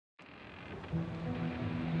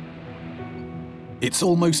It's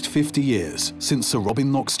almost 50 years since Sir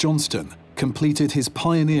Robin Knox-Johnston completed his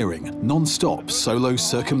pioneering, non-stop solo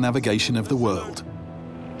circumnavigation of the world.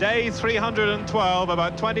 Day 312,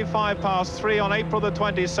 about 3 on April the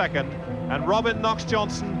 22nd, and Robin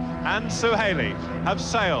Knox-Johnston and Sue Haley have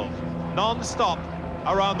sailed non-stop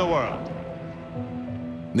around the world.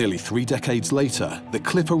 Nearly 3 decades later, the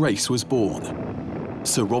Clipper race was born.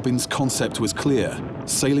 Sir Robin's concept was clear: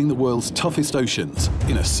 sailing the world's toughest oceans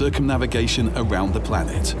in a circumnavigation around the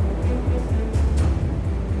planet.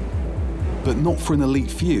 But not for an elite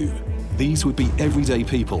few. These would be everyday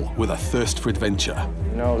people with a thirst for adventure.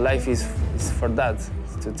 You know, life is for that,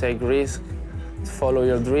 to take risks, to follow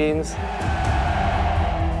your dreams.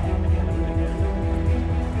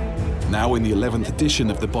 Now in the 11th edition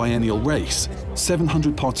of the biennial race,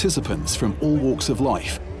 700 participants from all walks of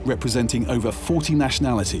life, representing over 40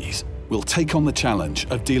 nationalities, will take on the challenge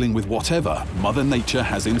of dealing with whatever Mother Nature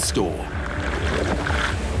has in store.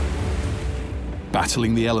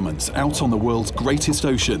 Battling the elements out on the world's greatest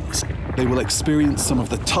oceans, they will experience some of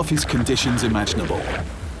the toughest conditions imaginable,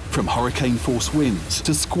 from hurricane-force winds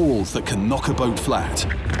to squalls that can knock a boat flat,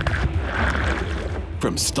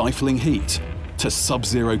 from stifling heat to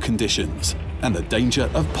sub-zero conditions and the danger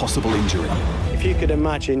of possible injury. If you could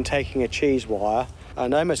imagine taking a cheese wire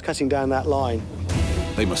and almost cutting down that line.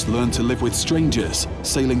 They must learn to live with strangers,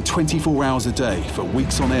 sailing 24 hours a day for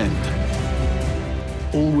weeks on end,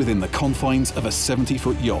 all within the confines of a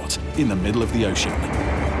 70-foot yacht in the middle of the ocean.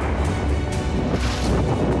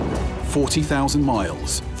 40,000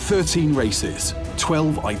 miles, 13 races,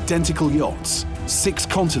 12 identical yachts, 6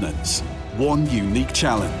 continents, 1 unique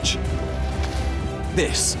challenge.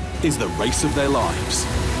 This is the race of their lives.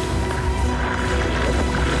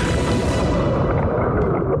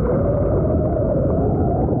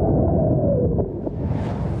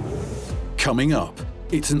 Coming up,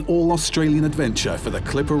 it's an all-Australian adventure for the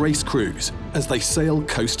Clipper race crews as they sail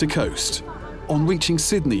coast to coast. On reaching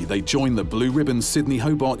Sydney, they join the Blue Ribbon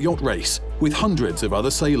Sydney-Hobart yacht race with hundreds of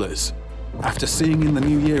other sailors. After seeing in the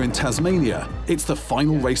new year in Tasmania, it's the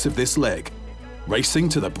final race of this leg, racing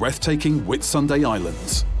to the breathtaking Whitsunday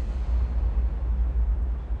Islands.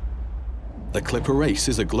 The Clipper race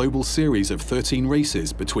is a global series of 13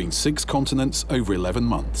 races between 6 continents over 11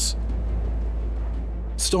 months.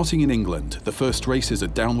 Starting in England, the first race is a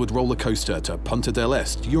downward roller coaster to Punta del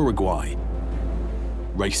Este, Uruguay.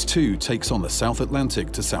 Race 2 takes on the South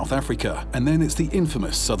Atlantic to South Africa, and then it's the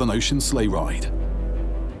infamous Southern Ocean sleigh ride.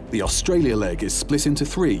 The Australia leg is split into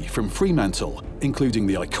 3 from Fremantle, including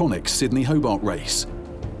the iconic Sydney-Hobart race,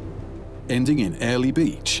 ending in Airlie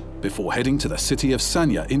Beach, before heading to the city of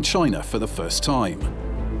Sanya in China for the first time.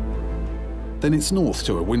 Then it's north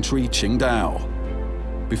to a wintry Qingdao,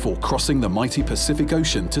 before crossing the mighty Pacific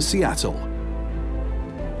Ocean to Seattle.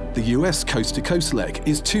 The US coast-to-coast leg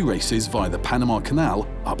is 2 races via the Panama Canal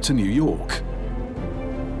up to New York.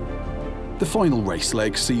 The final race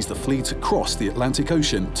leg sees the fleet cross the Atlantic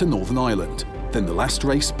Ocean to Northern Ireland, then the last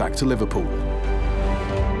race back to Liverpool.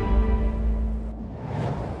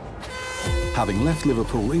 Having left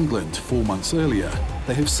Liverpool, England 4 months earlier,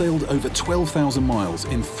 they have sailed over 12,000 miles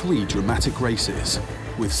in 3 dramatic races,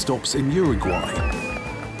 with stops in Uruguay.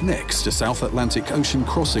 Next, a South Atlantic Ocean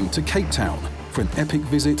crossing to Cape Town for an epic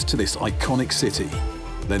visit to this iconic city.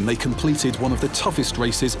 Then they completed one of the toughest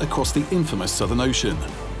races across the infamous Southern Ocean,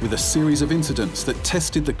 with a series of incidents that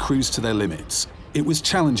tested the crews to their limits. It was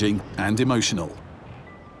challenging and emotional.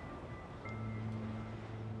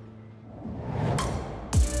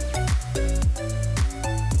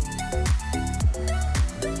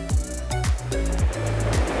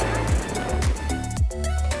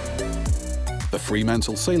 The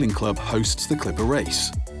Fremantle Sailing Club hosts the Clipper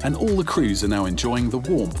race, and all the crews are now enjoying the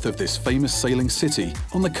warmth of this famous sailing city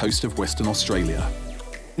on the coast of Western Australia.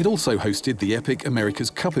 It also hosted the epic America's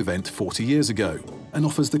Cup event 40 years ago and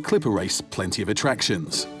offers the Clipper race plenty of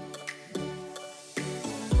attractions.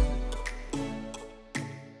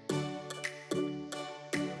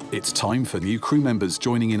 It's time for new crew members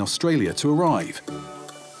joining in Australia to arrive.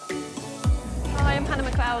 Hi, I'm Hannah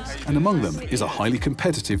MacLeod. And among them is a highly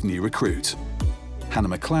competitive new recruit. Hannah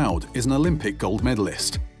MacLeod is an Olympic gold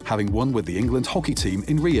medalist, having won with the England hockey team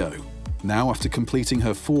in Rio. Now, after completing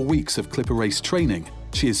her 4 weeks of Clipper race training,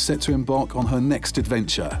 she is set to embark on her next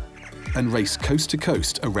adventure and race coast to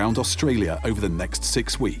coast around Australia over the next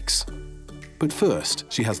 6 weeks. But first,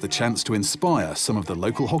 she has the chance to inspire some of the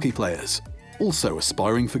local hockey players, also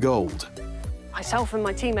aspiring for gold. Myself and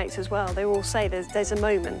my teammates as well, they all say there's a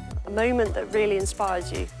moment that really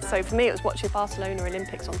inspires you. So for me, it was watching Barcelona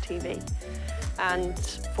Olympics on TV. And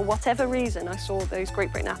for whatever reason, I saw those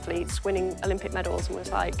Great Britain athletes winning Olympic medals and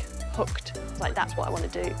was like hooked. Like, that's what I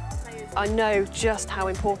want to do. I know just how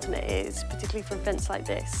important it is, particularly for events like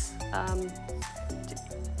this.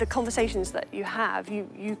 The conversations that you have,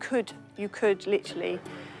 you could literally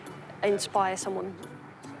inspire someone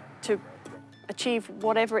to achieve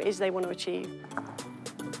whatever it is they want to achieve.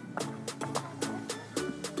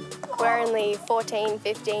 We're only 14,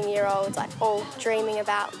 15-year-olds, like, all dreaming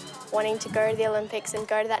about wanting to go to the Olympics and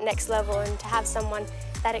go to that next level, and to have someone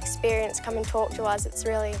that experience come and talk to us, it's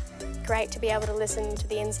really great to be able to listen to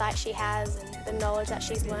the insight she has and the knowledge that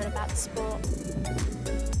she's learned about the sport.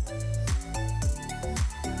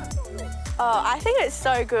 Oh, I think it's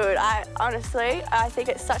so good. Honestly, I think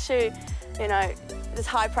it's such a, this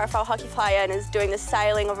high-profile hockey player and is doing the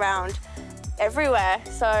sailing around everywhere.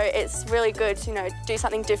 So it's really good to, do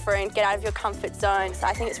something different, get out of your comfort zone. So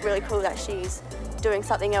I think it's really cool that she's doing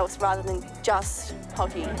something else rather than just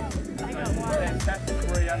hockey.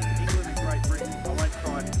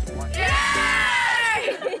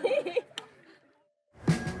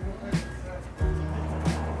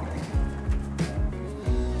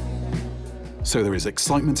 So there is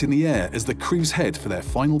excitement in the air as the crews head for their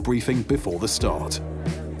final briefing before the start.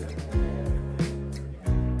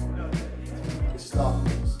 So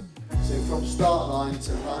from start line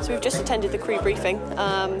to line. So we've just attended the crew briefing,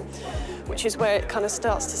 which is where it kind of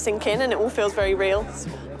starts to sink in and it all feels very real.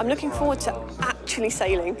 I'm looking forward to actually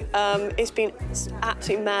sailing. It's been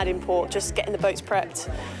absolutely mad in port, just getting the boats prepped,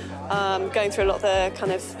 going through a lot of the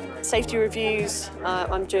kind of safety reviews.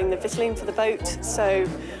 I'm doing the Vitaline for the boat, so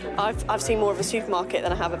I've seen more of a supermarket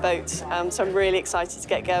than I have a boat, so I'm really excited to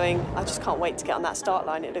get going. I just can't wait to get on that start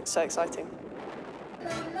line. It looks so exciting.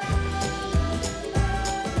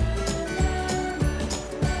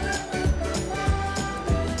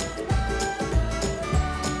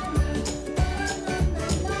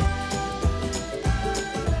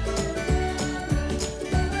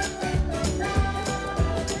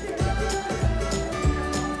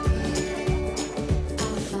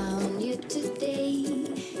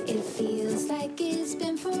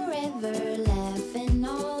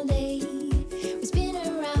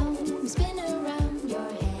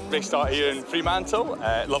 Race start here in Fremantle,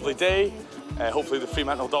 lovely day. Hopefully the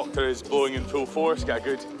Fremantle doctor is blowing in full force, get a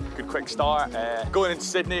good quick start. Going into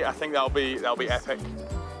Sydney, I think that'll be epic.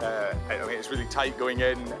 I mean, it's really tight going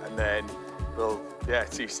in, and then we'll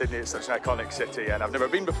see Sydney. It's such an iconic city, and I've never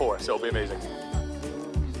been before, so it'll be amazing.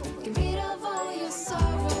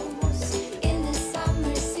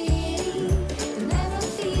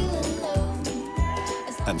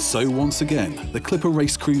 And so once again, the Clipper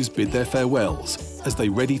race crews bid their farewells as they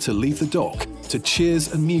ready to leave the dock to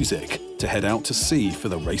cheers and music to head out to sea for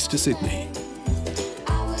the race to Sydney.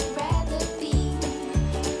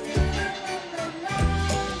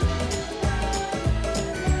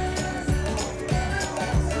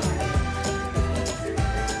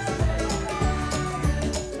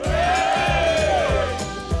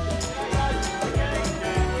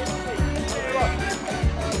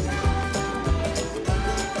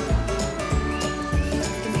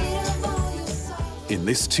 In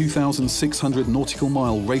this 2,600 nautical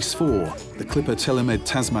mile race 4, the Clipper Telemed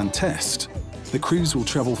Tasman Test, the crews will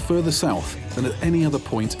travel further south than at any other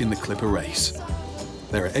point in the Clipper race.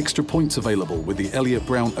 There are extra points available with the Elliott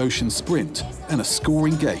Brown Ocean Sprint and a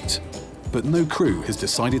scoring gate, but no crew has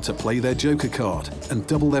decided to play their joker card and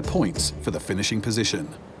double their points for the finishing position.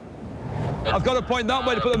 I've got to point that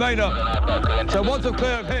way to put the main up. So once I'm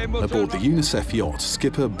clear of him, we'll Aboard the UNICEF yacht,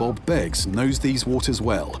 skipper Bob Beggs knows these waters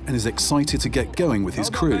well and is excited to get going with his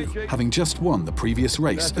crew, having just won the previous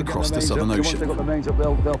race across the Southern Ocean. Once they've got the mains up,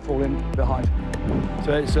 they'll fall in behind.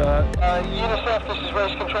 So it's UNICEF, this is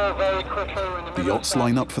race control, very quickly. The yachts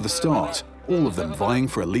line up for the start, all of them vying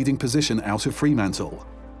for a leading position out of Fremantle.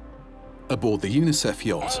 Aboard the UNICEF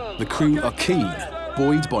yacht, the crew are keen,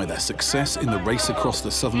 buoyed by their success in the race across the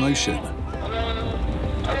Southern Ocean.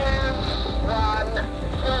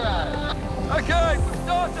 Okay, we're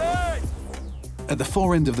starting! At the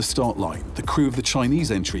far end of the start line, the crew of the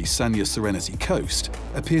Chinese entry Sanya Serenity Coast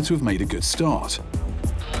appear to have made a good start.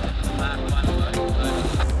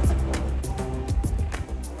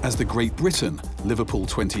 As the Great Britain, Liverpool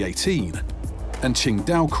 2018, and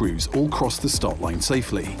Qingdao crews all cross the start line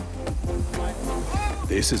safely.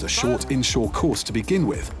 This is a short inshore course to begin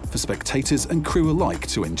with for spectators and crew alike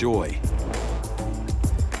to enjoy.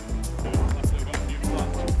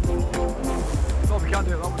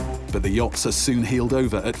 But the yachts are soon heeled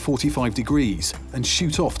over at 45 degrees and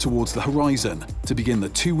shoot off towards the horizon to begin the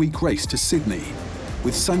 2-week race to Sydney,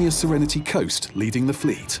 with Sanya Serenity Coast leading the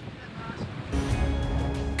fleet.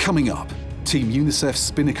 Coming up, Team UNICEF's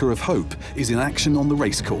Spinnaker of Hope is in action on the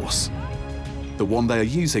racecourse, the one they are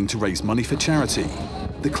using to raise money for charity.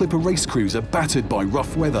 The Clipper race crews are battered by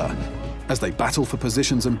rough weather as they battle for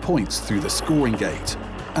positions and points through the scoring gate.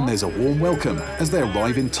 And there's a warm welcome as they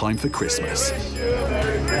arrive in time for Christmas.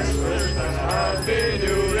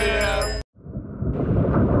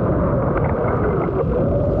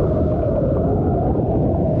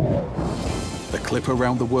 The Clipper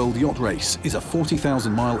Round the World Yacht Race is a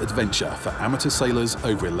 40,000-mile adventure for amateur sailors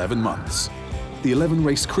over 11 months. The 11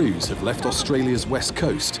 race crews have left Australia's west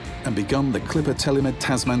coast and begun the Clipper Telemed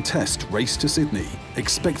Tasman Test race to Sydney,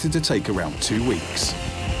 expected to take around 2 weeks.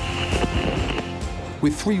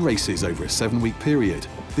 With 3 races over a 7-week period,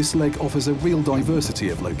 this leg offers a real diversity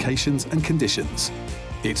of locations and conditions.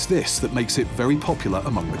 It's this that makes it very popular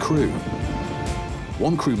among the crew.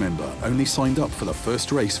 One crew member only signed up for the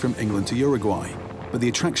first race from England to Uruguay, but the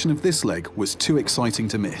attraction of this leg was too exciting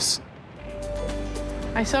to miss.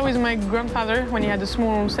 I sailed with my grandfather when he had a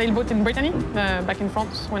small sailboat in Brittany, back in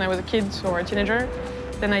France, when I was a kid or a teenager.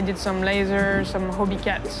 Then I did some laser, some hobby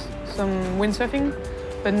cats, some windsurfing,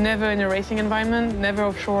 but never in a racing environment, never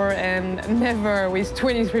offshore, and never with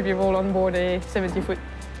 23 people on board a 70 feet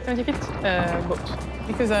boat.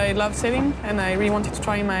 Because I love sailing, and I really wanted to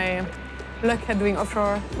try my luck at doing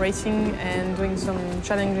offshore racing and doing some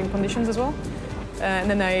challenging conditions as well. And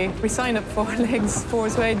then I re-signed up for legs 4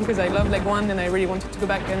 as well because I love leg 1 and I really wanted to go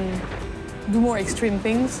back and do more extreme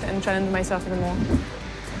things and challenge myself even more.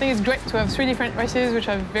 I think it's great to have 3 different races which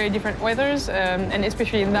have very different weathers, and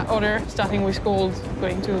especially in that order, starting with cold,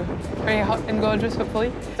 going to very hot and gorgeous,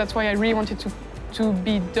 hopefully. That's why I really wanted to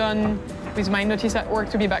be done with my notice at work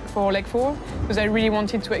to be back for leg 4, because I really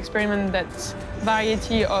wanted to experiment that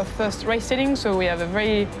variety of first race setting. So we have a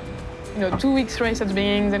very 2 weeks race at the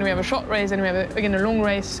beginning, then we have a short race, then we have again a long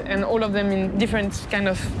race, and all of them in different kind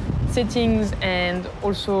of settings and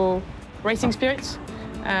also racing spirits.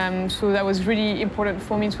 So that was really important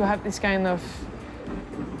for me to have this kind of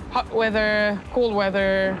hot weather, cold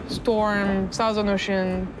weather, storm, Southern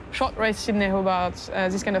Ocean, short race Sydney-Hobart,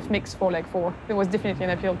 this kind of mix for leg 4. It was definitely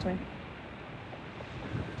an appeal to me.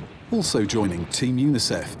 Also joining Team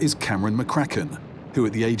UNICEF is Cameron McCracken, who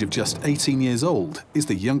at the age of just 18 years old is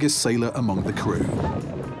the youngest sailor among the crew.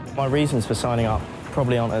 My reasons for signing up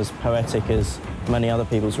probably aren't as poetic as many other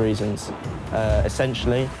people's reasons.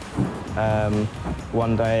 Essentially,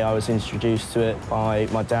 one day I was introduced to it by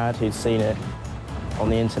my dad, who'd seen it on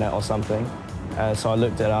the internet or something. So I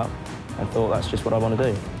looked it up and thought that's just what I want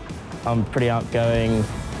to do. I'm pretty outgoing,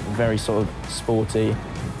 very sort of sporty.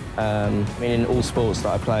 I mean, in all sports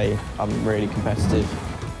that I play, I'm really competitive.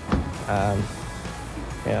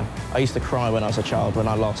 Yeah, I used to cry when I was a child when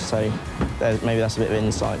I lost, so maybe that's a bit of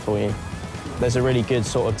insight for you. There's a really good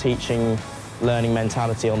sort of teaching, learning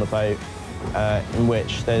mentality on the boat, in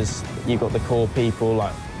which you've got the core people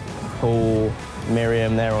like Paul,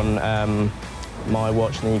 Miriam, they're on my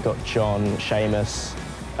watch, and then you've got John, Seamus,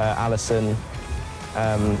 Alison,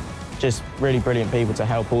 just really brilliant people to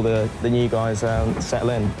help all the new guys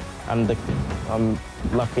settle in. And I'm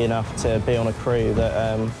lucky enough to be on a crew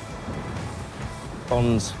that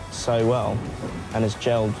bonds so well and has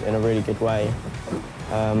gelled in a really good way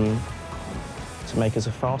to make us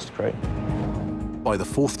a fast crew. By the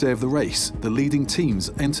 4th day of the race, the leading teams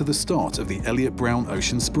enter the start of the Elliott Brown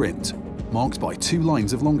Ocean Sprint, marked by 2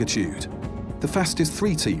 lines of longitude. The fastest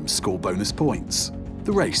 3 teams score bonus points.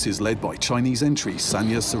 The race is led by Chinese entry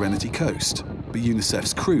Sanya's Serenity Coast, but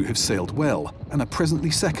UNICEF's crew have sailed well and are presently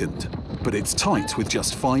second. But it's tight with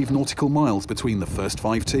just 5 nautical miles between the first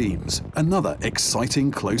 5 teams. Another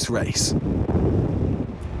exciting close race.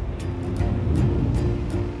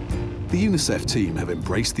 The UNICEF team have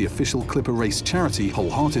embraced the official Clipper race charity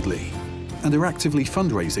wholeheartedly and are actively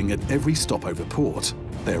fundraising at every stopover port.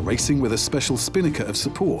 They're racing with a special spinnaker of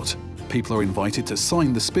support. People are invited to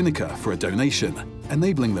sign the spinnaker for a donation,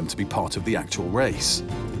 enabling them to be part of the actual race.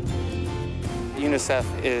 UNICEF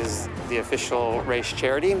is the official race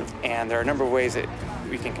charity, and there are a number of ways that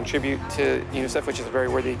we can contribute to UNICEF, which is a very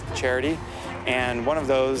worthy charity. And one of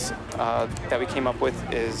those that we came up with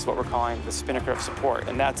is what we're calling the Spinnaker of Support.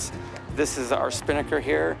 And this is our spinnaker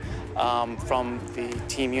here from the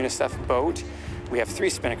Team UNICEF boat. We have 3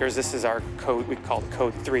 spinnakers. This is our code, we call it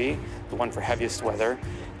Code 3, the one for heaviest weather.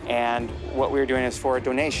 And what we're doing is for a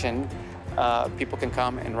donation, people can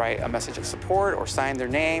come and write a message of support or sign their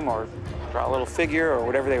name or draw a little figure or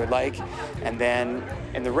whatever they would like. And then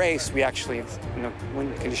in the race, we actually,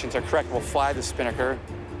 when conditions are correct, we'll fly the spinnaker.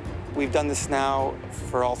 We've done this now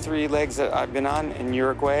for all 3 legs that I've been on in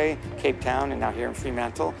Uruguay, Cape Town, and now here in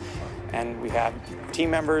Fremantle. And we have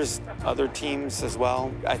team members, other teams as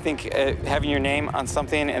well. I think having your name on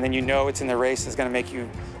something and then you know it's in the race is going to make you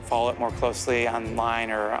follow it more closely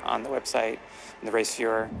online or on the website in the race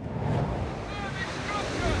viewer.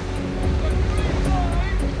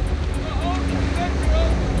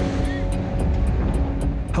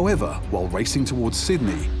 However, while racing towards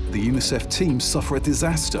Sydney, the UNICEF team suffer a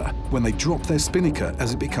disaster when they drop their spinnaker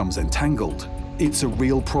as it becomes entangled. It's a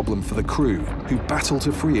real problem for the crew, who battle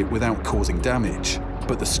to free it without causing damage.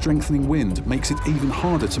 But the strengthening wind makes it even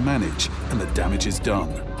harder to manage, and the damage is done.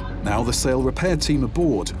 Now the sail repair team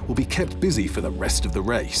aboard will be kept busy for the rest of the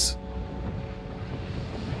race.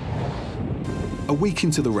 A week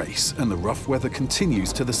into the race, and the rough weather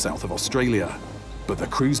continues to the south of Australia. But the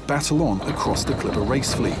crews battle on across the Clipper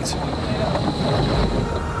race fleet.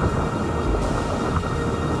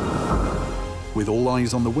 With all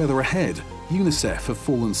eyes on the weather ahead, UNICEF have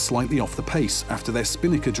fallen slightly off the pace after their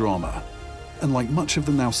spinnaker drama, and like much of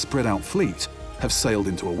the now spread out fleet, have sailed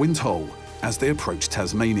into a wind hole as they approach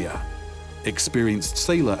Tasmania. Experienced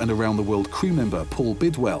sailor and around-the-world crew member Paul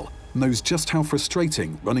Bidwell knows just how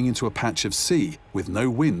frustrating running into a patch of sea with no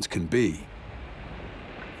wind can be.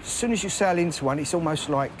 As soon as you sail into one, it's almost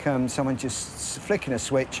like someone just flicking a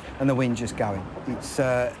switch and the wind just going.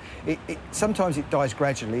 Sometimes it dies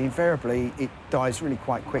gradually. Invariably, it dies really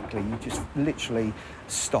quite quickly. You just literally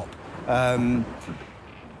stop.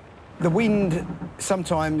 The wind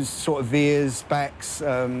sometimes sort of veers, backs,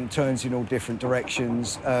 turns in all different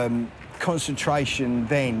directions. Concentration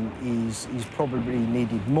then is probably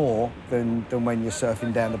needed more than when you're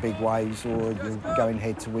surfing down the big waves or you're going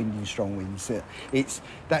head to wind in strong winds.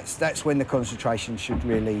 That's when the concentration should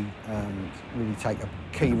really take a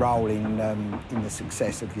key role in the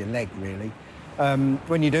success of your leg, really.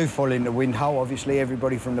 When you do fall in the wind hole, obviously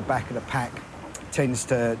everybody from the back of the pack tends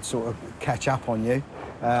to sort of catch up on you.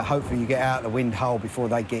 Hopefully you get out of the wind hole before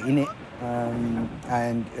they get in it,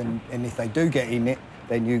 and if they do get in it,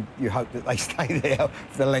 then you hope that they stay there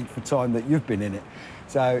for the length of time that you've been in it.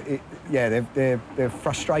 So, yeah, they're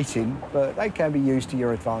frustrating, but they can be used to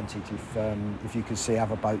your advantage if you can see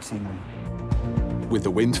other boats in them. With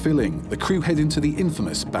the wind filling, the crew head into the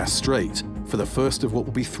infamous Bass Strait for the first of what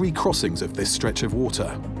will be 3 crossings of this stretch of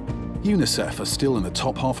water. UNICEF are still in the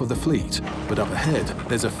top half of the fleet, but up ahead,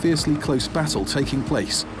 there's a fiercely close battle taking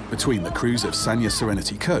place between the crews of Sanya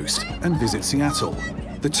Serenity Coast and Visit Seattle,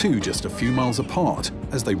 the two just a few miles apart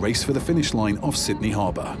as they race for the finish line off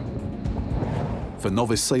Sydney-Hobart. For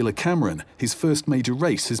novice sailor Cameron, his first major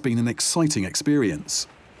race has been an exciting experience.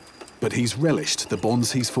 But he's relished the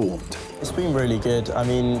bonds he's formed. It's been really good. I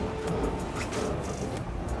mean,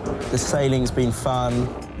 the sailing's been fun.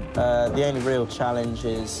 The only real challenge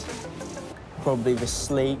is probably the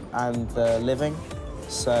sleep and the living.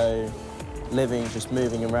 So living, just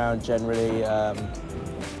moving around generally,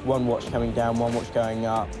 one watch coming down, one watch going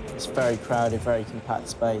up. It's very crowded, very compact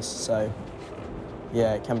space, so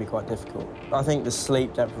yeah, it can be quite difficult. I think the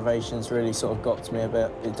sleep deprivation's really sort of got to me a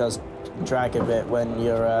bit. It does drag a bit when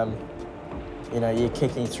you're, you're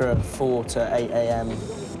kicking through a 4 to 8 a.m.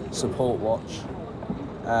 support watch,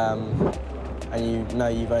 and you know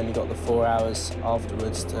you've only got the 4 hours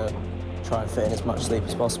afterwards to try and fit in as much sleep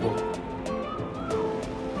as possible.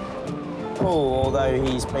 Paul, although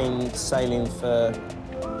he's been sailing for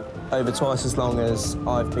over twice as long as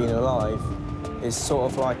I've been alive, is sort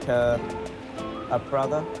of like a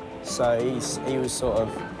brother. So he was sort of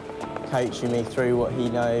coaching me through what he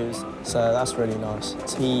knows, so that's really nice.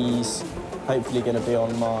 He's hopefully going to be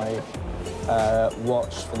on my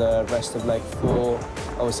watch for the rest of leg 4.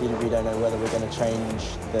 Obviously, we don't know whether we're going to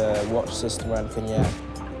change the watch system or anything yet,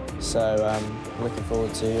 so I'm looking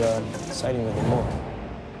forward to sailing with him more.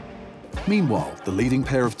 Meanwhile, the leading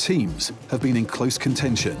pair of teams have been in close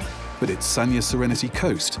contention, but it's Sanya Serenity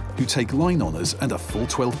Coast who take line honours and a full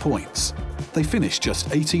 12 points. They finish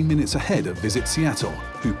just 18 minutes ahead of Visit Seattle,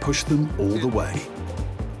 who pushed them all the way.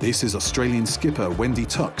 This is Australian skipper Wendy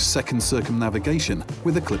Tuck's second circumnavigation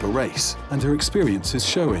with a Clipper race, and her experience is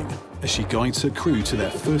showing as she guides her crew to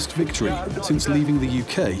their first victory since leaving the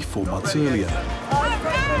UK 4 months earlier.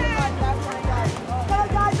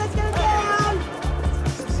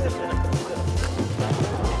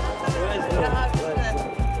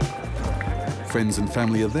 Friends and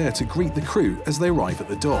family are there to greet the crew as they arrive at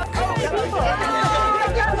the dock.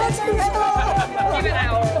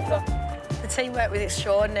 The teamwork was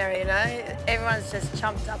extraordinary, you know. Everyone's just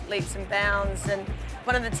jumped up leaps and bounds, and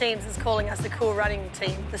one of the teams is calling us the cool running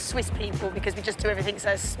team, the Swiss people, because we just do everything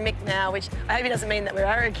so smick now, which I hope it doesn't mean that we're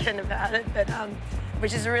arrogant about it, but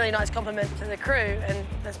which is a really nice compliment to the crew, and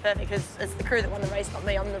that's perfect because it's the crew that won the race, not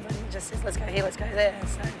me. I'm the one who just says, let's go here, let's go there,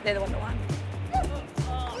 so they're the one that won.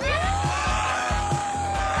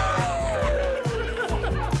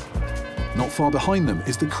 Not far behind them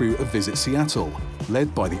is the crew of Visit Seattle,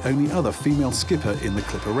 led by the only other female skipper in the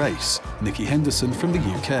Clipper race, Nikki Henderson from the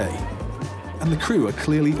UK. And the crew are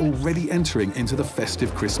clearly already entering into the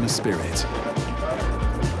festive Christmas spirit.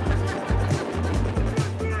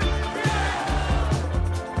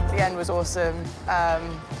 The end was awesome.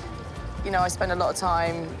 You know, I spent a lot of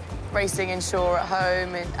time racing inshore at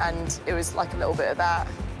home, and it was like a little bit of that,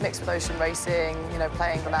 mixed with ocean racing, you know,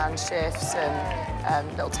 playing the land shifts and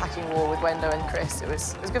little tacking war with Wendo and Chris. It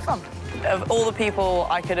was good fun. Of all the people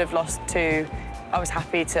I could have lost to, I was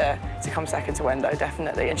happy to come second to Wendo,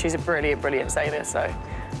 definitely. And she's a brilliant, brilliant sailor, so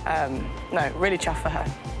no, really chuffed for her.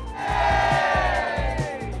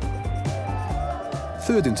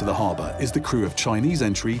 Third into the harbour is the crew of Chinese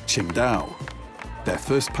entry Qingdao. Their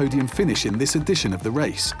first podium finish in this edition of the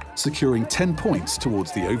race, securing 10 points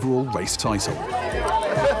towards the overall race title.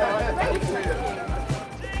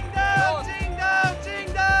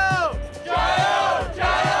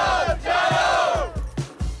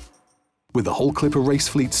 With the whole Clipper race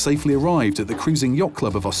fleet safely arrived at the Cruising Yacht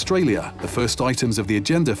Club of Australia, the first items of the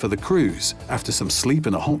agenda for the cruise, after some sleep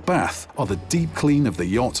and a hot bath, are the deep clean of the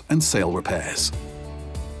yacht and sail repairs.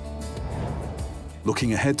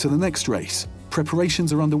 Looking ahead to the next race,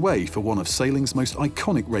 preparations are underway for one of sailing's most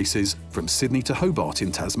iconic races from Sydney to Hobart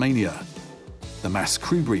in Tasmania. The mass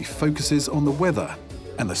crew brief focuses on the weather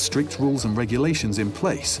and the strict rules and regulations in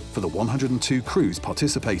place for the 102 crews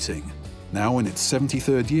participating. Now in its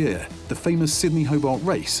 73rd year, the famous Sydney-Hobart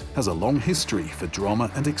race has a long history for drama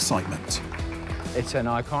and excitement. It's an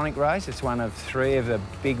iconic race. It's one of 3 of the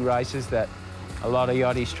big races that a lot of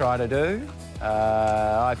yachties try to do.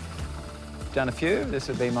 I've done a few. This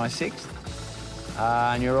will be my 6th.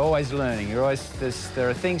 And you're always learning. There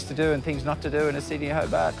are things to do and things not to do in a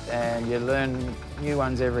Sydney-Hobart, and you learn new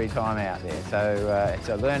ones every time out there. So it's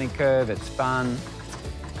a learning curve. It's fun.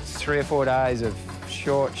 It's 3 or 4 days of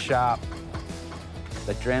short, sharp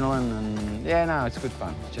adrenaline, and yeah, no, it's good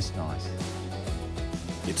fun. It's just nice.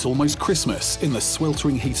 It's almost Christmas in the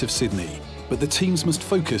sweltering heat of Sydney, but the teams must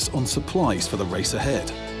focus on supplies for the race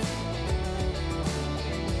ahead.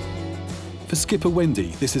 For skipper Wendy,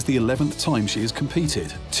 this is the 11th time she has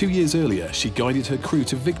competed. 2 years earlier, she guided her crew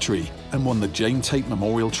to victory and won the Jane Tate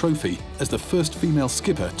Memorial Trophy as the first female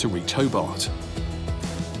skipper to reach Hobart.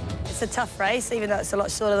 It's a tough race, even though it's a lot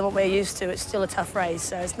shorter than what we're used to. It's still a tough race,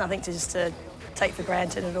 so it's nothing to just take for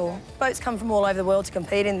granted at all. Boats come from all over the world to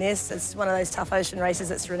compete in this. It's one of those tough ocean races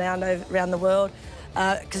that's renowned around the world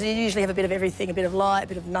because you usually have a bit of everything, a bit of light, a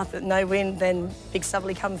bit of nothing, no wind, then big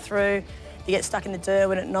southerly come through. You get stuck in the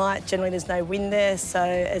Derwent at night. Generally, there's no wind there, so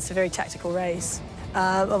it's a very tactical race.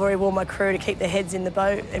 I've already warned my crew to keep their heads in the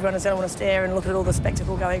boat. Everyone doesn't want to stare and look at all the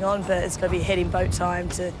spectacle going on, but it's got to be head in boat time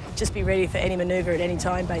to just be ready for any manoeuvre at any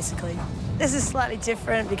time, basically. This is slightly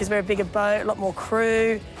different because we're a bigger boat, a lot more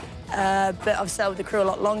crew, but I've sailed with the crew a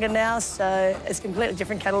lot longer now, so it's a completely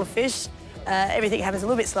different kettle of fish. Everything happens a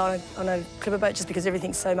little bit slower on a clipper boat just because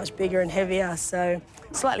everything's so much bigger and heavier, so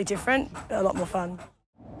slightly different, but a lot more fun.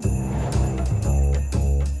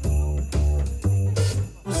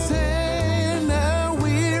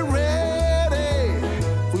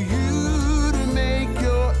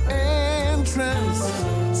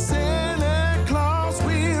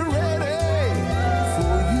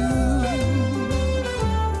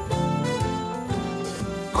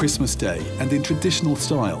 Christmas Day, and in traditional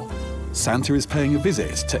style, Santa is paying a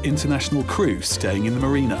visit to international crews staying in the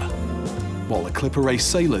marina. While the Clipper race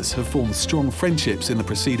sailors have formed strong friendships in the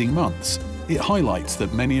preceding months, it highlights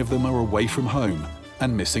that many of them are away from home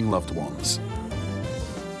and missing loved ones.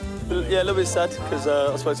 Yeah, a little bit sad because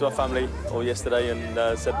I spoke to my family all yesterday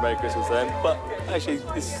and said Merry Christmas to them. But actually,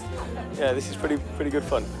 this is pretty good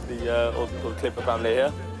fun. All the Clipper family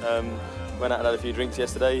here. Went out and had a few drinks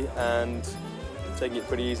yesterday and taking it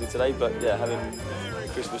pretty easy today. But yeah, having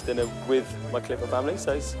Christmas dinner with my Clipper family,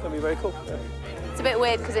 so it's going to be very cool. Yeah. It's a bit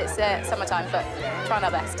weird because it's summertime, but trying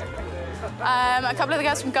our best. A couple of the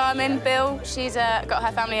girls from Garmin, Bill, she's got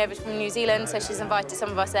her family over from New Zealand, so she's invited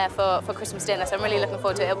some of us there for Christmas dinner, so I'm really looking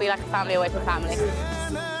forward to it. It'll be like a family away from family.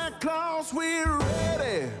 Santa Claus, we're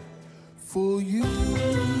ready for you.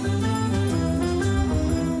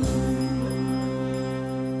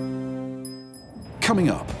 Coming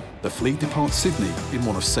up, the fleet departs Sydney in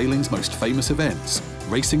one of sailing's most famous events,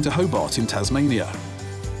 racing to Hobart in Tasmania.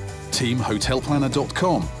 Team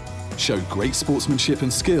HotelPlanner.com show great sportsmanship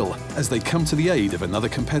and skill as they come to the aid of another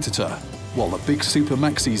competitor, while the big Super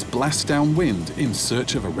Maxis blast downwind in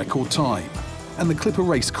search of a record time. And the Clipper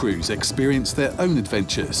race crews experience their own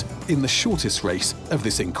adventures in the shortest race of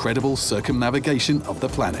this incredible circumnavigation of the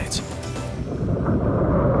planet.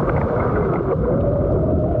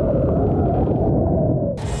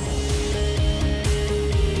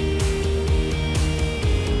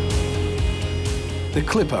 The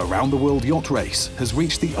Clipper Round the World Yacht Race has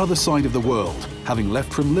reached the other side of the world, having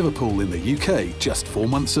left from Liverpool in the UK just 4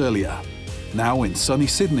 months earlier. Now in sunny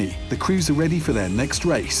Sydney, the crews are ready for their next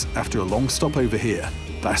race after a long stopover here,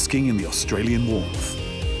 basking in the Australian warmth.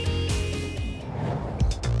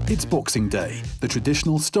 It's Boxing Day, the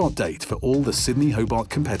traditional start date for all the Sydney-Hobart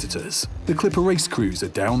competitors. The Clipper race crews are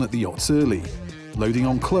down at the yachts early, loading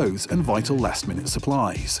on clothes and vital last-minute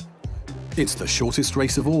supplies. It's the shortest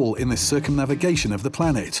race of all in this circumnavigation of the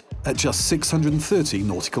planet, at just 630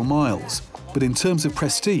 nautical miles. But in terms of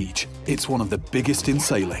prestige, it's one of the biggest in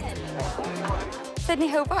sailing.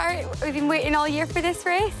 Sydney-Hobart, we've been waiting all year for this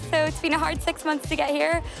race, so it's been a hard 6 months to get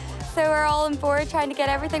here. So we're all on board trying to get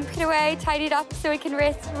everything put away, tidied up, so we can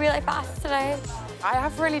race really fast today. I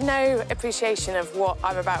have really no appreciation of what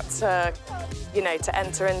I'm about to, to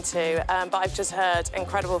enter into, but I've just heard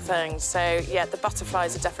incredible things. So yeah, the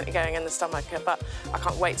butterflies are definitely going in the stomach, but I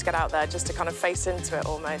can't wait to get out there just to kind of face into it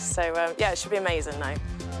almost. So yeah, it should be amazing though.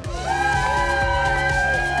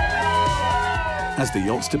 As the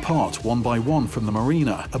yachts depart one by one from the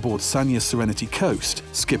marina aboard Sanya's Serenity Coast,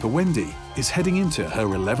 skipper Wendy is heading into her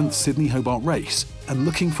 11th Sydney-Hobart race and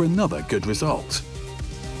looking for another good result.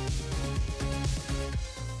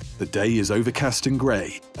 The day is overcast and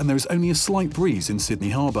grey, and there is only a slight breeze in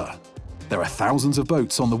Sydney Harbour. There are thousands of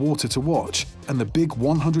boats on the water to watch, and the big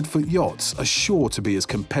 100-foot yachts are sure to be as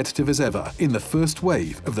competitive as ever in the first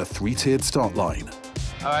wave of the three-tiered start line.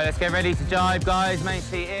 All right, let's get ready to dive, guys. Main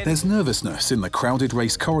seat in. There's nervousness in the crowded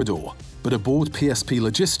race corridor, but aboard PSP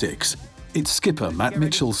Logistics, it's skipper Matt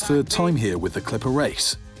Mitchell's third time here with the Clipper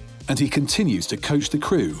race, and he continues to coach the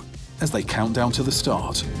crew as they count down to the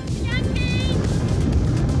start.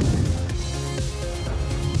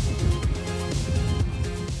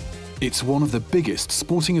 It's one of the biggest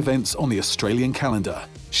sporting events on the Australian calendar,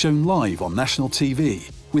 shown live on national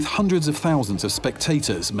TV, with hundreds of thousands of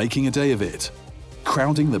spectators making a day of it,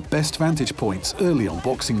 crowding the best vantage points early on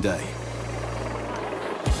Boxing Day.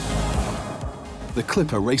 The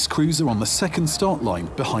Clipper race crews are on the second start line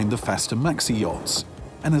behind the faster maxi yachts,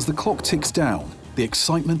 and as the clock ticks down, the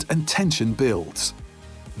excitement and tension builds.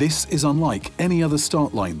 This is unlike any other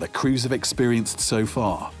start line the crews have experienced so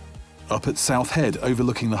far. Up at South Head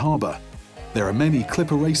overlooking the harbour, there are many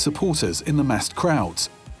Clipper race supporters in the massed crowds,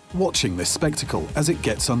 watching this spectacle as it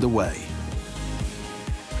gets underway.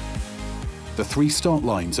 The three start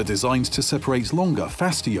lines are designed to separate longer,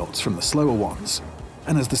 faster yachts from the slower ones.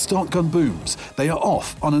 And as the start gun booms, they are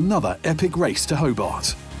off on another epic race to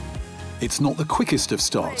Hobart. It's not the quickest of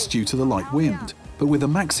starts due to the light wind, but with the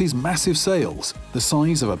Maxi's massive sails, the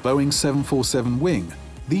size of a Boeing 747 wing,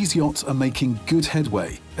 these yachts are making good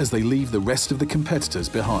headway as they leave the rest of the competitors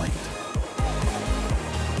behind.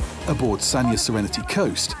 Aboard Sanya's Serenity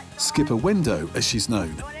Coast, skipper Wendo, as she's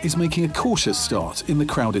known, is making a cautious start in the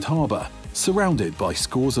crowded harbour, surrounded by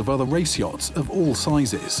scores of other race yachts of all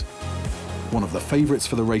sizes. One of the favourites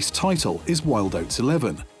for the race title is Wild Oats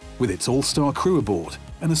 11, with its all-star crew aboard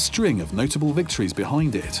and a string of notable victories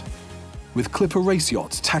behind it. With Clipper race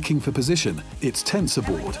yachts tacking for position, it's tense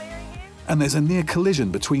aboard. And there's a near collision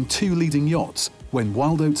between two leading yachts when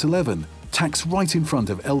Wild Oats 11 tacks right in front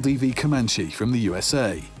of LDV Comanche from the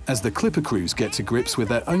USA, as the Clipper crews get to grips with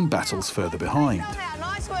their own battles further behind.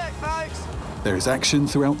 Nice work, folks. There is action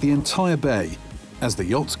throughout the entire bay, as the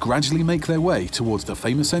yachts gradually make their way towards the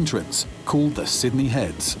famous entrance called the Sydney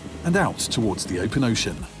Heads, and out towards the open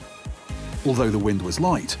ocean. Although the wind was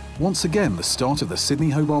light, once again the start of the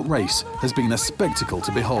Sydney-Hobart race has been a spectacle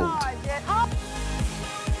to behold.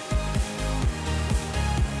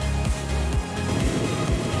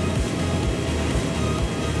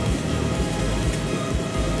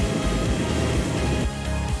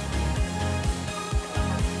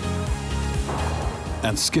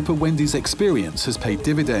 And skipper Wendy's experience has paid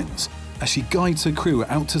dividends as she guides her crew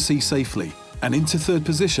out to sea safely and into third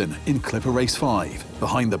position in Clipper Race 5,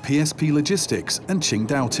 behind the PSP Logistics and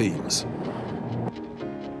Qingdao teams.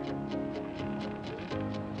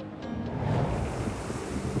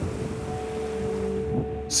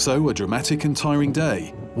 So a dramatic and tiring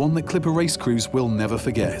day, one that Clipper race crews will never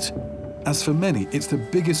forget. As for many, it's the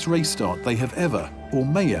biggest race start they have ever or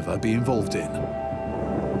may ever be involved in.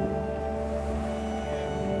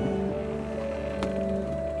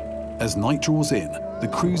 As night draws in, the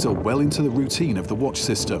crews are well into the routine of the watch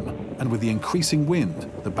system, and with the increasing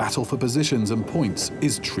wind, the battle for positions and points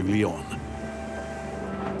is truly on.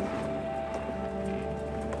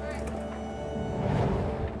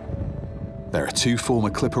 There are 2 former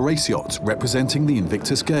Clipper race yachts representing the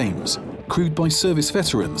Invictus Games, crewed by service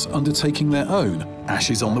veterans undertaking their own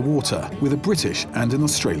Ashes on the Water with a British and an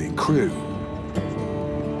Australian crew.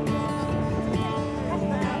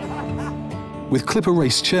 With Clipper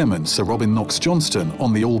race chairman Sir Robin Knox-Johnston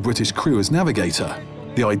on the all-British crew as navigator,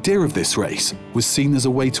 the idea of this race was seen as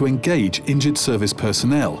a way to engage injured service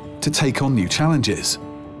personnel to take on new challenges.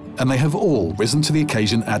 And they have all risen to the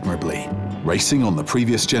occasion admirably. Racing on the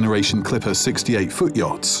previous generation Clipper 68-foot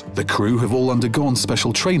yachts, the crew have all undergone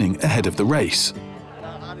special training ahead of the race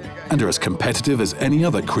and are as competitive as any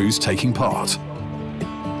other crews taking part.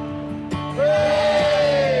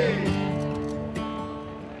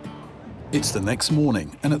 It's the next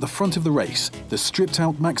morning, and at the front of the race, the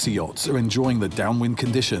stripped-out maxi yachts are enjoying the downwind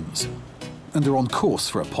conditions and are on course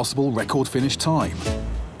for a possible record finish time.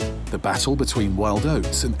 The battle between Wild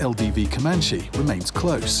Oats and LDV Comanche remains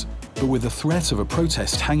close, but with the threat of a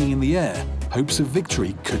protest hanging in the air, hopes of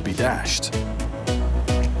victory could be dashed.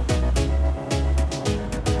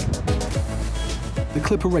 The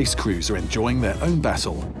Clipper race crews are enjoying their own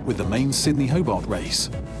battle with the main Sydney-Hobart race,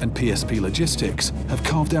 and PSP Logistics have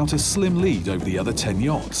carved out a slim lead over the other 10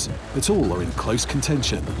 yachts, but all are in close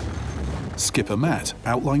contention. Skipper Matt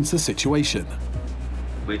outlines the situation.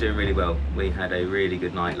 We're doing really well. We had a really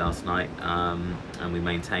good night last night, and we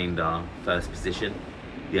maintained our first position.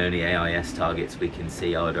 The only AIS targets we can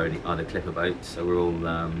see are the Clipper boats, so we're all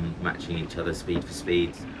matching each other speed for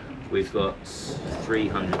speed. We've got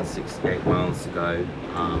 368 miles to go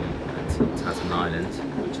until Tasman Island,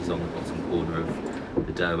 which is on the bottom corner of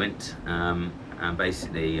the Derwent. And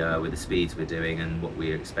basically, with the speeds we're doing and what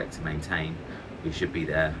we expect to maintain, we should be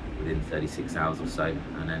there within 36 hours or so.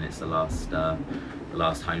 And then it's the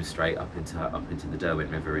last home straight up into the Derwent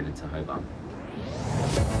River and into Hobart.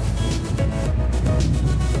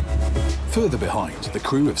 Further behind, the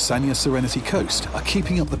crew of Sanya Serenity Coast are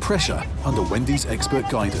keeping up the pressure under Wendy's expert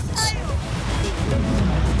guidance.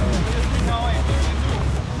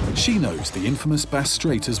 She knows the infamous Bass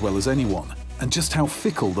Strait as well as anyone, and just how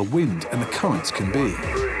fickle the wind and the currents can be.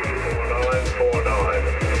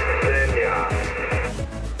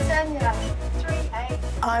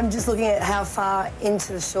 I'm just looking at how far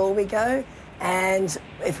into the shore we go, and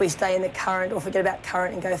if we stay in the current or forget about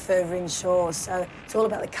current and go further inshore. So it's all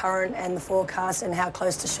about the current and the forecast and how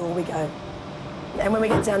close to shore we go. And when we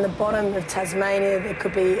get down the bottom of Tasmania, there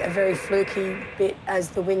could be a very fluky bit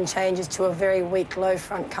as the wind changes to a very weak low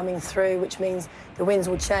front coming through, which means the winds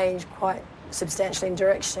will change quite substantially in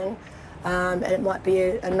direction. And it might be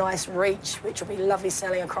a nice reach, which will be lovely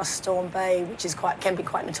sailing across Storm Bay, which is can be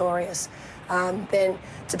quite notorious. Then,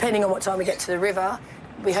 depending on what time we get to the river,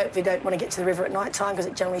 we hopefully don't want to get to the river at night time because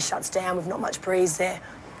it generally shuts down with not much breeze there.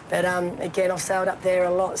 But again, I've sailed up there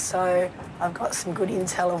a lot, so I've got some good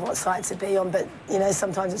intel of what site to be on. But, you know,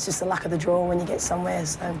 sometimes it's just the luck of the draw when you get somewhere,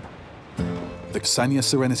 so. The Sanya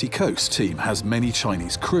Serenity Coast team has many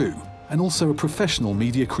Chinese crew and also a professional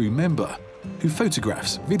media crew member who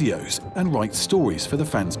photographs, videos and writes stories for the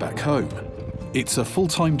fans back home. It's a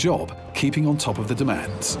full-time job keeping on top of the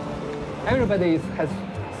demands. Everybody has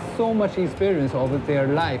so much experience of their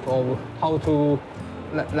life, of how to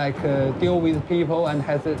deal with people and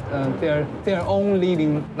has their own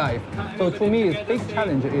living life. So to me, the big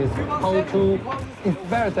challenge is how to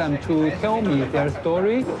inspire them to tell me their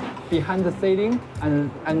story behind the sailing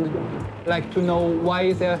and like to know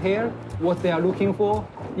why they're here, what they are looking for,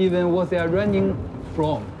 even what they are running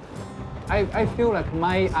from. I feel like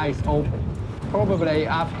my eyes open. Probably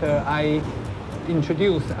after I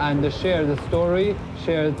introduce and share the story,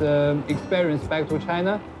 share the experience back to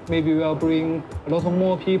China, maybe we'll bring a lot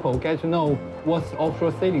more people, get to know what's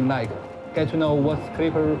offshore sailing like, get to know what's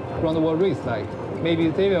Clipper round the world race like. Maybe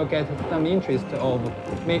they will get some interest of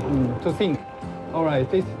to think, all right,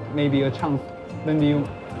 this may be a chance when we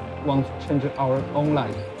want to change our own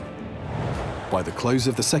life. By the close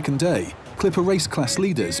of the second day, Clipper race class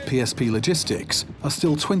leaders PSP Logistics are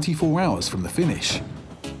still 24 hours from the finish.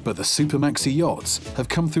 But the Super Maxi yachts have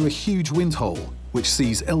come through a huge wind hole, which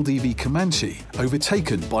sees LDV Comanche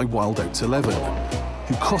overtaken by Wild Oats 11,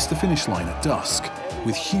 who crossed the finish line at dusk,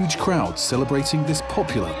 with huge crowds celebrating this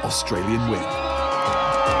popular Australian win.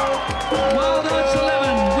 Wild Oats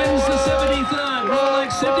 11 wins the 73rd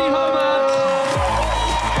Rolex Sydney-Hobart.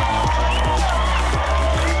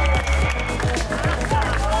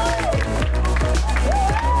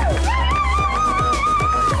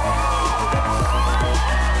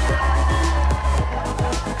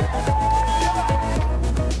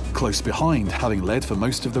 close behind, having led for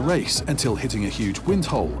most of the race until hitting a huge wind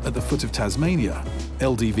hole at the foot of Tasmania.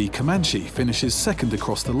 LDV Comanche finishes second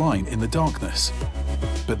across the line in the darkness.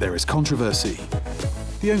 But there is controversy.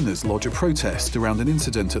 The owners lodge a protest around an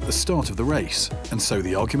incident at the start of the race, and so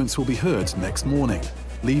the arguments will be heard next morning,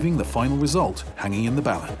 leaving the final result hanging in the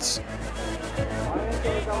balance.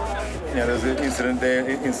 There was an incident there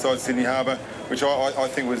inside Sydney-Hobart, which I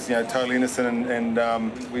think was totally innocent, and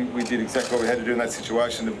we did exactly what we had to do in that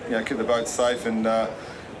situation to keep the boat safe and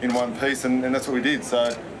in one piece, and that's what we did.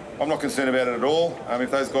 So I'm not concerned about it at all.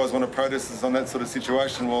 If those guys want to protest us on that sort of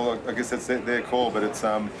situation, well, I guess that's their call. But it's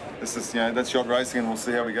just that's yacht racing, and we'll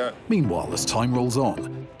see how we go. Meanwhile, as time rolls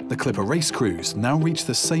on, the Clipper race crews now reach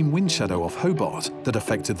the same wind shadow off Hobart that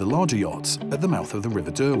affected the larger yachts at the mouth of the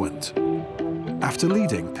River Derwent. After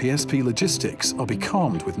leading, PSP Logistics are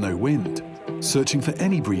becalmed with no wind, searching for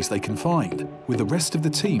any breeze they can find, with the rest of the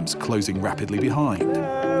teams closing rapidly behind.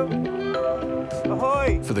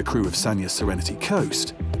 Ahoy! For the crew of Sanya's Serenity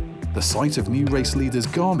Coast, the sight of new race leaders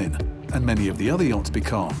Garmin and many of the other yachts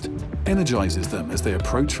becalmed energizes them as they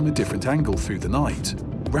approach from a different angle through the night,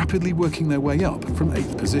 rapidly working their way up from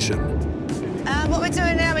 8th position. What we're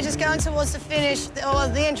doing now, we're just going towards the finish, or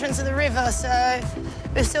the entrance of the river, so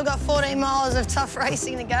we've still got 14 miles of tough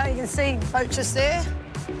racing to go. You can see boat just there.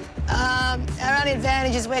 Our only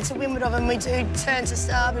advantage is we're to windward of them. We do turn to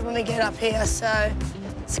starboard when we get up here, so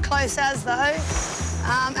it's close as, though.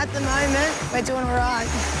 At the moment, we're doing all right.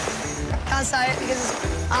 Can't say it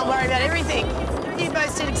because I'm worried about everything. You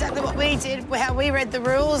boats did exactly what we did, how we read the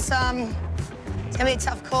rules. It's going to be a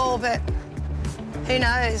tough call, but who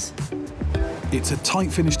knows? It's a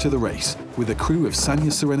tight finish to the race, with the crew of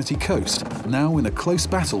Sanya's Serenity Coast now in a close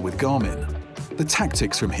battle with Garmin. The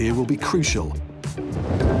tactics from here will be crucial.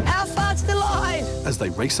 How far to the line? As they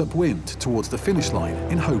race upwind towards the finish line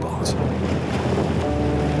in Hobart.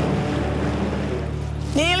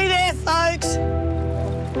 Nearly there, folks.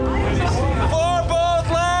 Forward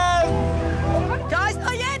left! Guys,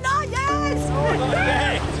 not yet, not yet!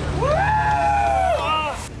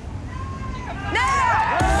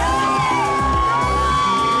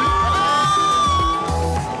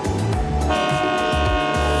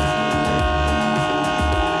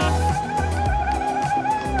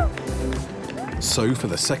 So, for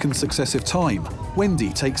the second successive time, Wendy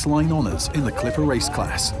takes line honours in the Clipper race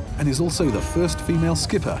class and is also the first female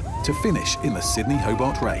skipper to finish in the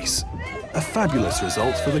Sydney-Hobart race. A fabulous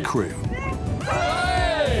result for the crew.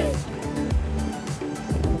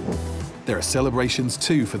 There are celebrations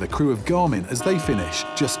too for the crew of Garmin as they finish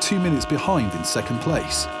just 2 minutes behind in second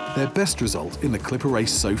place, their best result in the Clipper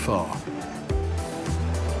race so far.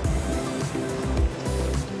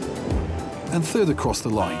 And third across the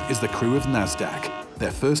line is the crew of Nasdaq,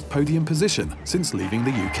 their first podium position since leaving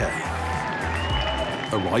the UK.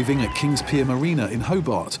 Arriving at Kings Pier Marina in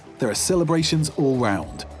Hobart, there are celebrations all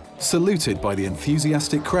round, saluted by the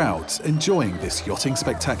enthusiastic crowds enjoying this yachting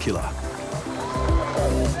spectacular.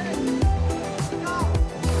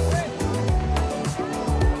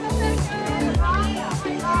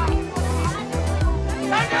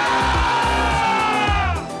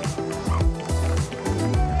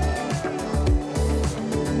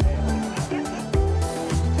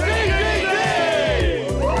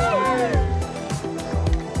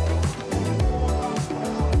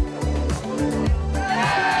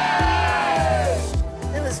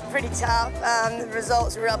 Tough. The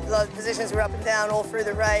results were up, the positions were up and down all through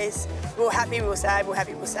the race. We were happy, we were sad, we were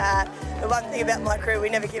happy, we were sad. The one thing about my crew, we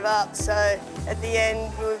never give up. So at the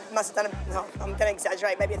end, we must have done, I'm going to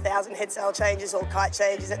exaggerate, maybe 1,000 head sail changes or kite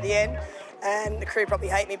changes at the end. And the crew probably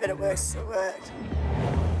hate me, but it works, it worked.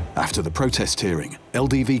 After the protest hearing,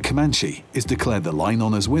 LDV Comanche is declared the line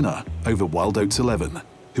honours winner over Wild Oats 11,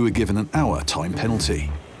 who were given an hour time penalty.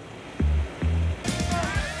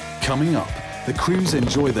 Coming up, the crews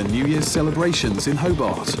enjoy the New Year's celebrations in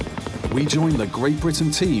Hobart. We join the Great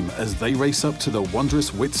Britain team as they race up to the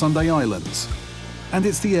wondrous Whitsunday Islands. And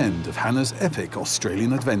it's the end of Hannah's epic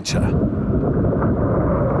Australian adventure.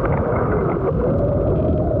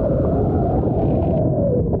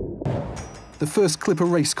 The first Clipper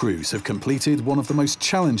race crews have completed one of the most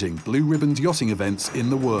challenging blue-ribboned yachting events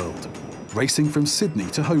in the world, racing from Sydney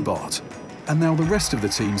to Hobart. And now the rest of the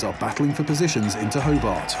teams are battling for positions into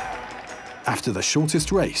Hobart, after the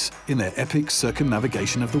shortest race in their epic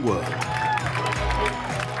circumnavigation of the world.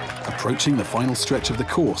 Approaching the final stretch of the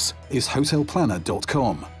course is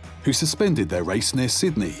hotelplanner.com, who suspended their race near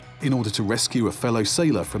Sydney in order to rescue a fellow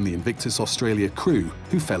sailor from the Invictus Australia crew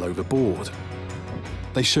who fell overboard.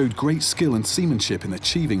 They showed great skill and seamanship in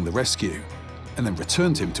achieving the rescue, and then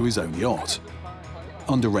returned him to his own yacht.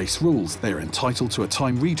 Under race rules, they are entitled to a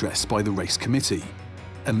time redress by the race committee,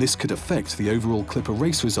 and this could affect the overall Clipper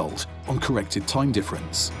race result on corrected time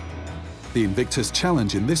difference. The Invictus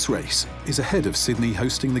Challenge in this race is ahead of Sydney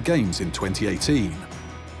hosting the Games in 2018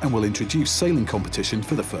 and will introduce sailing competition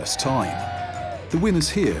for the first time. The winners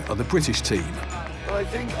here are the British team. I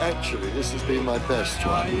think actually this has been my best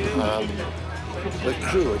one. The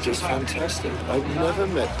crew are just fantastic. I've never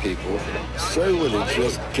met people so willing to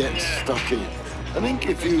just get stuck in. I think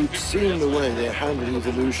if you'd seen the way they handled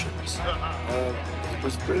evolutions, it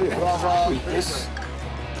was brilliant.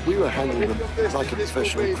 We were handling them like a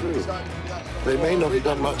professional crew. They may not have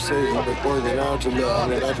done much sailing, but boy, they know how to learn,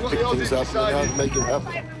 they know how to pick things up, they know how to make it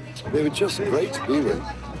happen. They were just great to be with.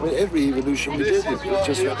 I mean, every evolution we did, it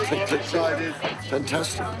just went click, click, click.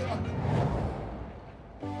 Fantastic.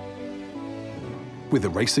 With the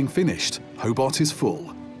racing finished, Hobart is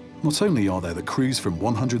full. Not only are there the crews from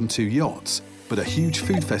 102 yachts, but a huge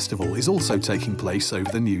food festival is also taking place over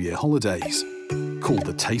the New Year holidays, called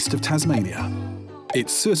the Taste of Tasmania. It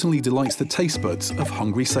certainly delights the taste buds of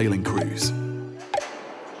hungry sailing crews.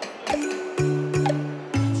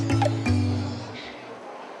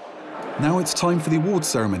 Now it's time for the awards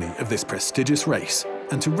ceremony of this prestigious race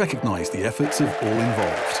and to recognise the efforts of all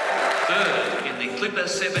involved. Third in the Clipper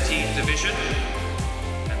 17 division,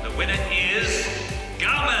 and the winner is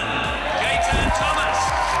Garmin Gator Thomas.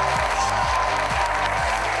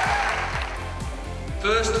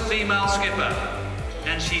 First female skipper,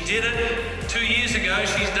 and she did it 2 years ago.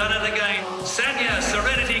 She's done it again. Sanya,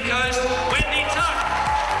 Serenity Coast, Wendy Tuck.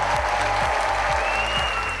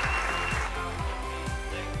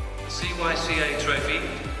 CYCA trophy,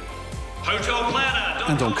 Hotel Planner.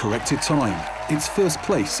 And on corrected time, it's first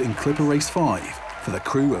place in Clipper Race 5 for the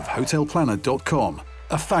crew of hotelplanner.com.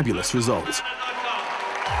 A fabulous result.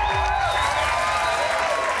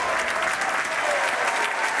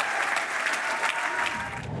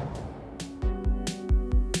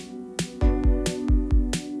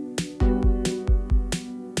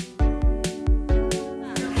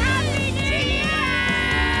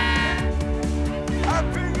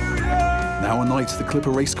 Now a night the Clipper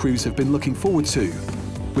race crews have been looking forward to,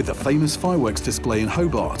 with the famous fireworks display in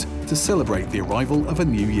Hobart to celebrate the arrival of a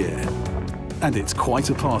new year. And it's quite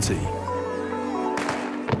a party.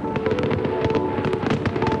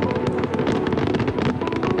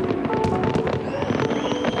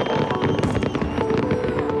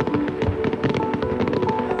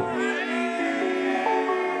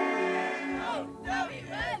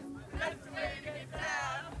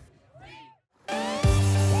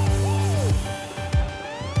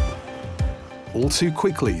 All too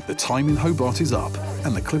quickly, the time in Hobart is up,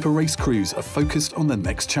 and the Clipper race crews are focused on the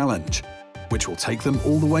next challenge, which will take them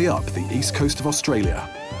all the way up the east coast of Australia.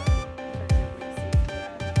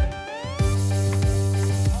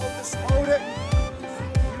 Hold it.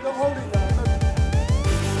 You don't hold it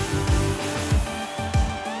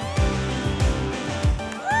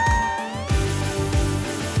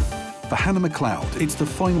For Hannah MacLeod, it's the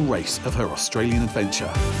final race of her Australian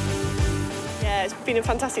adventure. Yeah, it's been a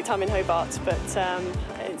fantastic time in Hobart, but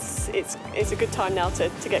it's a good time now to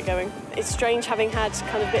get going. It's strange having had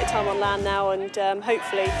kind of a bit of time on land now, and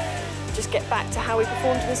hopefully just get back to how we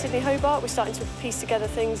performed in the Sydney-Hobart. We're starting to piece together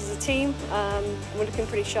things as a team. We're looking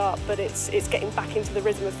pretty sharp, but it's getting back into the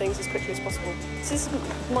rhythm of things as quickly as possible. This is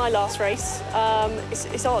my last race.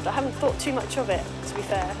 It's odd. I haven't thought too much of it, to be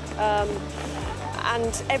fair.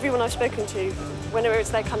 And everyone I've spoken to, whenever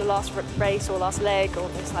it's their kind of last race or last leg, or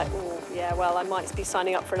it's like, oh, yeah, well, I might be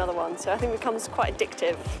signing up for another one. So I think it becomes quite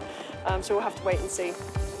addictive. So we'll have to wait and see.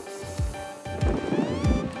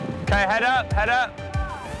 Okay, head up, head up.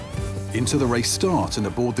 Into the race start and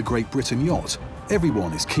aboard the Great Britain yacht,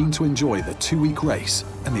 everyone is keen to enjoy the 2-week race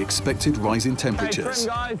and the expected rise in temperatures.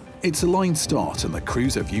 It's a line start, and the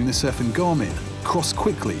crews of UNICEF and Garmin cross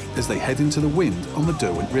quickly as they head into the wind on the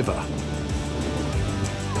Derwent River.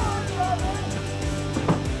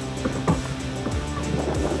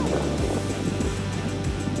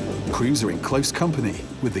 Crews are in close company,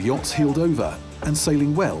 with the yachts heeled over and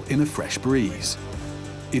sailing well in a fresh breeze.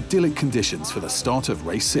 Idyllic conditions for the start of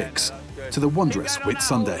race 6 to the wondrous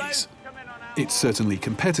Whitsundays. It's certainly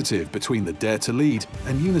competitive between the Dare to Lead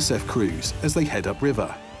and UNICEF crews as they head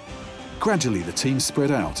upriver. Gradually, the teams spread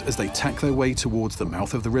out as they tack their way towards the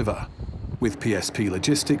mouth of the river, with PSP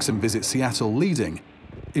Logistics and Visit Seattle leading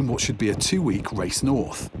in what should be a 2-week race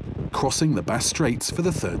north, crossing the Bass Straits for the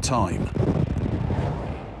 3rd time.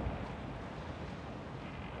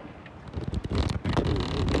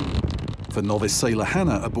 For novice sailor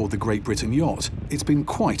Hannah aboard the Great Britain yacht, it's been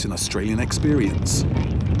quite an Australian experience.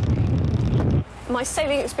 My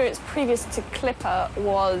sailing experience previous to Clipper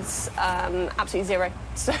was absolutely zero.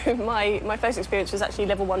 So my first experience was actually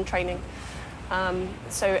level 1 training.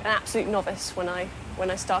 So an absolute novice when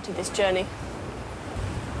I started this journey.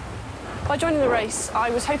 By joining the race, I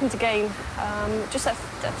was hoping to gain just that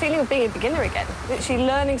feeling of being a beginner again, literally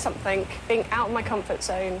learning something, being out of my comfort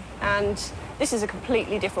zone, and this is a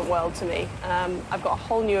completely different world to me. I've got a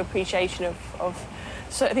whole new appreciation of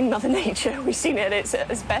certainly Mother Nature. We've seen it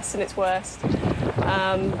at its best and its worst.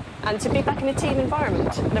 And to be back in a team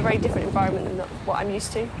environment, in a very different environment than what I'm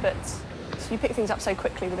used to, but you pick things up so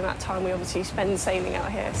quickly with the amount of time we obviously spend sailing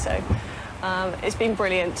out here, so it's been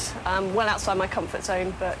brilliant. Well outside my comfort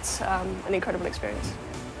zone, but an incredible experience.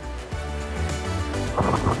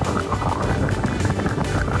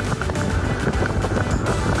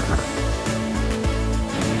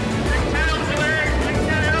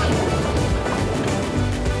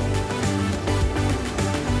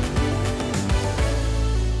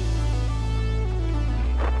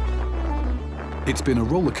 It's been a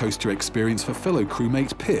rollercoaster experience for fellow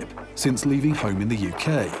crewmate Pip since leaving home in the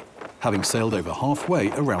UK, having sailed over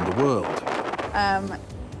halfway around the world.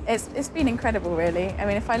 It's been incredible, really. I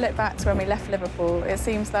mean, if I look back to when we left Liverpool, it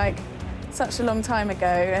seems like such a long time ago,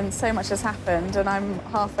 and so much has happened, and I'm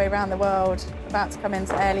halfway around the world, about to come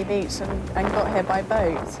into Airlie Beach and got here by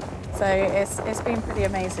boat. So it's been pretty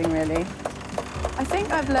amazing, really. I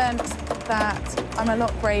think I've learnt that I'm a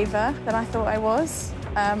lot braver than I thought I was.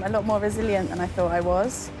 A lot more resilient than I thought I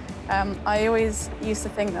was. I always used to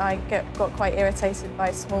think that I got quite irritated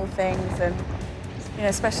by small things, and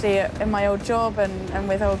especially in my old job and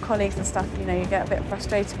with old colleagues and stuff, you get a bit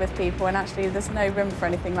frustrated with people, and actually there's no room for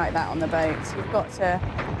anything like that on the boat. You've got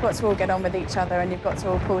to all get on with each other, and you've got to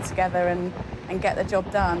all pull together and get the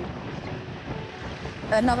job done.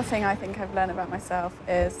 Another thing I think I've learned about myself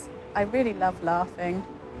is I really love laughing.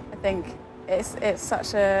 I think it's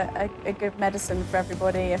such a good medicine for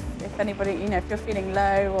everybody. If anybody, if you're feeling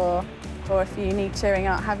low or if you need cheering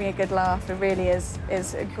up, having a good laugh, it really is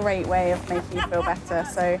a great way of making you feel better.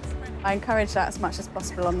 So I encourage that as much as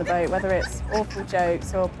possible on the boat, whether it's awful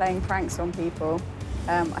jokes or playing pranks on people.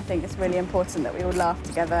 I think it's really important that we all laugh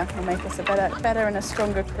together and make us a better and a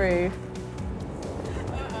stronger crew.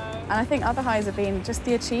 And I think other highs have been just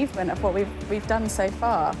the achievement of what we've done so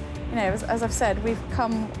far. As I've said, we've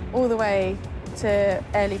come all the way to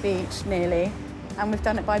Airlie Beach, nearly, and we've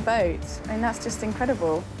done it by boat. I mean, that's just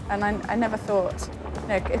incredible. And I never thought,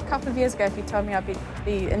 a couple of years ago, if you told me I'd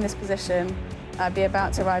be in this position, I'd be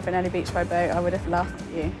about to arrive in Airlie Beach by boat, I would have laughed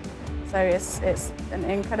at you. So it's an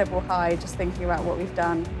incredible high just thinking about what we've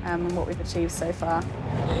done and what we've achieved so far.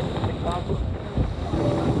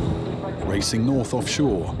 Racing north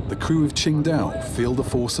offshore, the crew of Qingdao feel the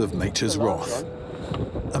force of nature's wrath.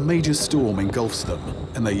 A major storm engulfs them,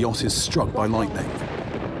 and their yacht is struck by lightning.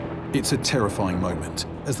 It's a terrifying moment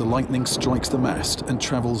as the lightning strikes the mast and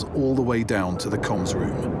travels all the way down to the comms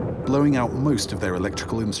room, blowing out most of their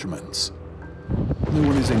electrical instruments. No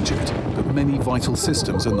one is injured, but many vital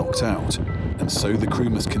systems are knocked out, and so the crew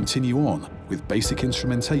must continue on with basic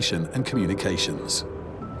instrumentation and communications.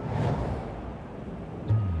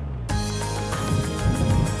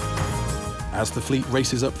 As the fleet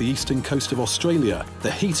races up the eastern coast of Australia,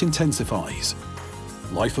 the heat intensifies.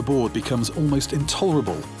 Life aboard becomes almost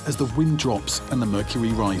intolerable as the wind drops and the mercury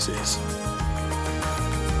rises.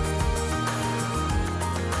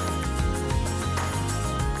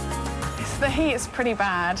 The heat is pretty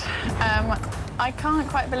bad. I can't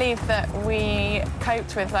quite believe that we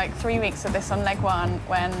coped with like 3 weeks of this on leg one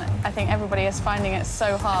when I think everybody is finding it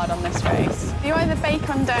so hard on this race. You either bake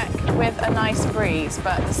on deck with a nice breeze,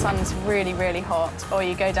 but the sun's really, really hot, or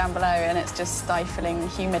you go down below and it's just stifling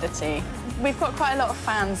humidity. We've got quite a lot of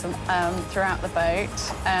fans throughout the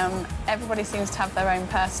boat. Everybody seems to have their own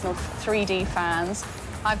personal 3D fans.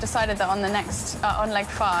 I've decided that on the next, on leg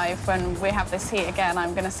 5, when we have this heat again,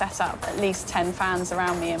 I'm going to set up at least 10 fans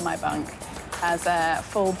around me in my bunk as a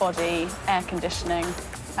full body air conditioning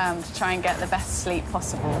to try and get the best sleep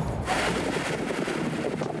possible.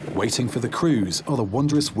 Waiting for the cruise are the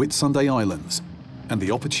wondrous Whitsunday Islands and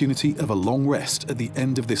the opportunity of a long rest at the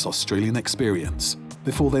end of this Australian experience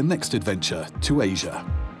before their next adventure to Asia.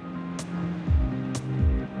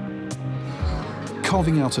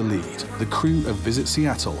 Carving out a lead, the crew of Visit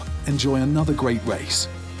Seattle enjoy another great race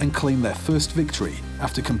and claim their first victory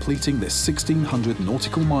after completing this 1,600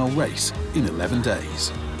 nautical mile race in 11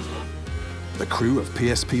 days. The crew of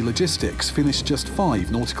PSP Logistics finished just 5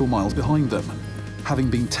 nautical miles behind them, having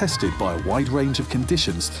been tested by a wide range of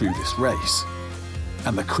conditions through this race.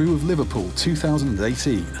 And the crew of Liverpool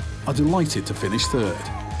 2018 are delighted to finish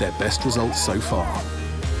 3rd, their best result so far.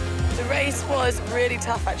 The race was really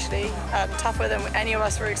tough, actually. Tougher than any of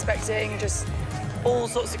us were expecting. Just all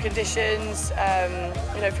sorts of conditions,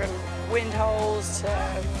 you know, from wind holes to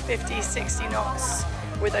 50, 60 knots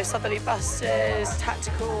with those southerly busters,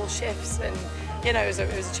 tactical shifts, and, you know, it was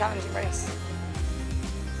a challenging race.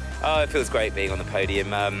 Oh, it feels great being on the podium.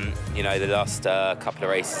 You know, the last couple of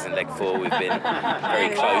races in leg 4, we've been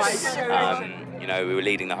very close. You know, we were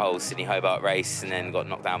leading the whole Sydney-Hobart race and then got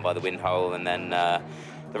knocked down by the wind hole, and then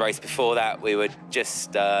the race before that, we were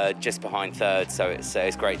just behind third, so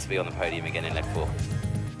it's great to be on the podium again in leg 4.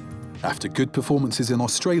 After good performances in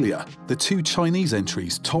Australia, the 2 Chinese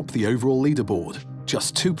entries top the overall leaderboard,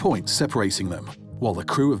 just 2 points separating them, while the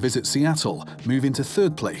crew of Visit Seattle move into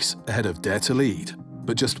 3rd place ahead of Dare to Lead.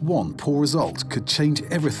 But just one poor result could change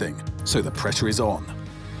everything, so the pressure is on.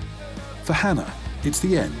 For Hannah, it's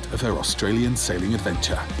the end of her Australian sailing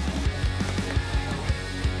adventure.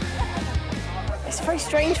 It's a very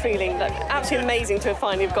strange feeling, like, absolutely amazing to have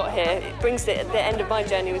finally got here. It brings the end of my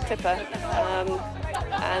journey with Clipper.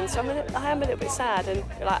 And so I am a little bit sad, and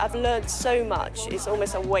like, I've learned so much. It's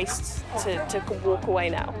almost a waste to walk away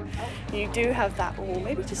now. You do have that, or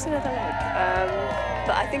maybe just another leg.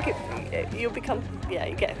 But I think you'll become, yeah,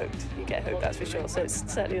 you get hooked. You get hooked, that's for sure. So it's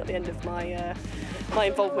certainly not the end of my my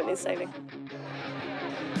involvement in sailing.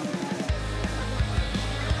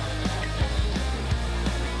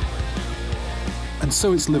 And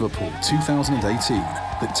so it's Liverpool 2018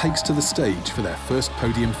 that takes to the stage for their first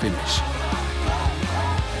podium finish.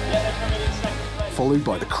 Followed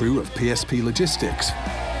by the crew of PSP Logistics.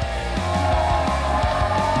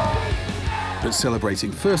 But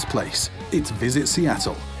celebrating first place, it's Visit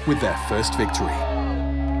Seattle with their first victory.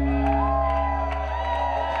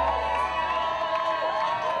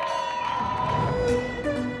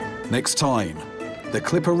 Next time, the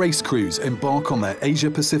Clipper race crews embark on their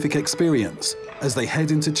Asia-Pacific experience as they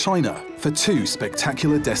head into China for 2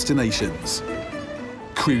 spectacular destinations.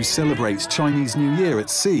 Crews celebrate Chinese New Year at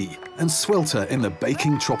sea and swelter in the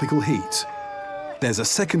baking tropical heat. There's a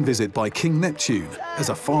second visit by King Neptune as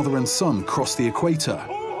a father and son cross the equator,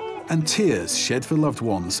 and tears shed for loved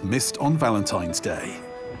ones missed on Valentine's Day.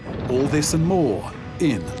 All this and more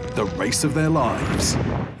in The Race of Their Lives.